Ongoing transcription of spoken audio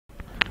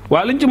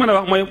waaw li ñu ci mën a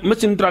wax mooy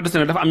médecine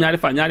traditionnelle dafa am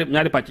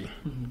ñaari pàcc yi.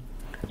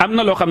 am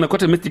na loo xam ne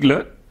côté mystique la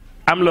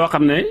am loo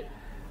xam ne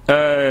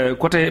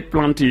côté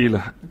plante yi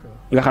la.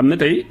 nga xam ne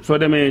tey soo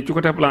demee ci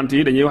côté plante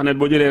yi dañuy wax ne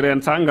boo jëlee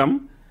reen sangam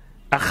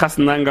ak xas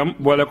nangam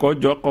boole ko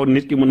jox ko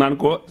nit ki mu naan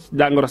ko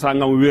jàngoro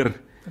sangam wér.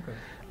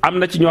 am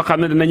na ci ñoo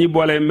xam ne danañuy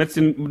boole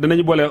médecine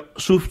danañu boole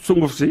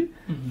sunguf si.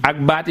 ak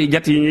baat yi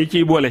jat yi ñi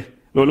ciy boole.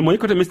 loolu mooy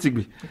côté mystique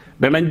bi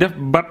danañ def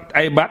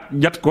ay baat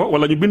jat ko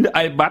wala ñu bind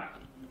ay baat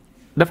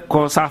def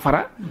ko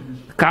saafara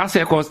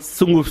kaasee ko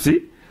sunguf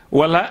si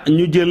wala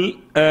ñu jël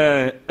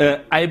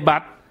ay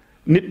baat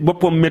nit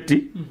boppam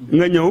métti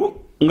nga ñëw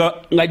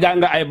nga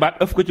jàng ay baat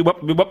ëf ko ci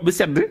bopp bi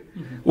sedd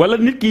wala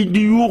nit ki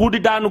di yuuxu di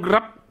daanu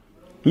rab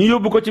ñu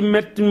yóbbu ko ci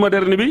médecine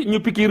moderne bi ñu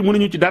pikiir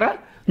mënuñu ci dara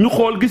ñu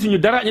xool gisuñu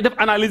dara ñu def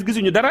analyse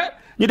gisuñu dara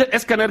ñu def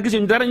scanner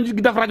gisuñu dara ñu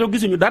def rajo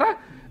gisuñu dara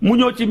mu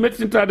ñëw ci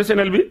médecine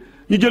traditionnelle bi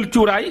ñu jël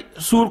cuuraay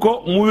suur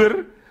ko mu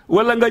wér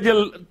wala nga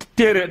jël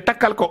téere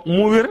takkal ko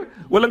mu wér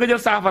wala nga jël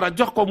saafara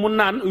jox ko mu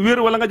naan wér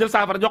wala nga jël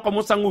saafara jox ko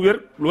mu sangu wér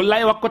loolu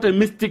laay wax côté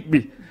mystique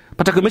bi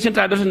parce que médecine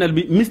traditionnelle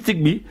bi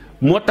mystique bi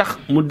moo tax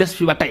mu des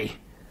fi ba tey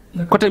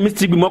côté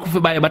mystique bi moo ko fi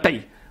bàyyi ba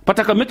tey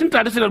parce que médecine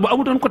traditionnelle bu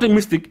amutoon côté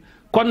mystique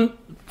kon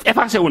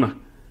effacé wu na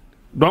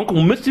donc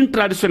médecine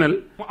traditionnelle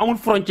mu amul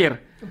frontière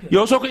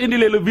yow soo ko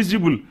indilee le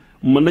visible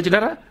mën na ci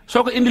dara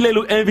soo ko indilee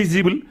lu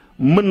invisible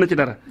mën na ci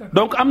dara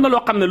donc am na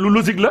loo xam ne lu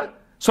logique la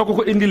soo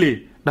ko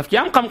indilee daf ci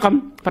am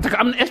xam-xam parce que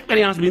am na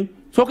expérience bi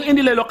soo ko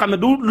indilee loo xam ne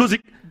du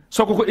logique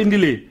soo ko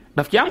indilee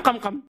daf ci am xam-xam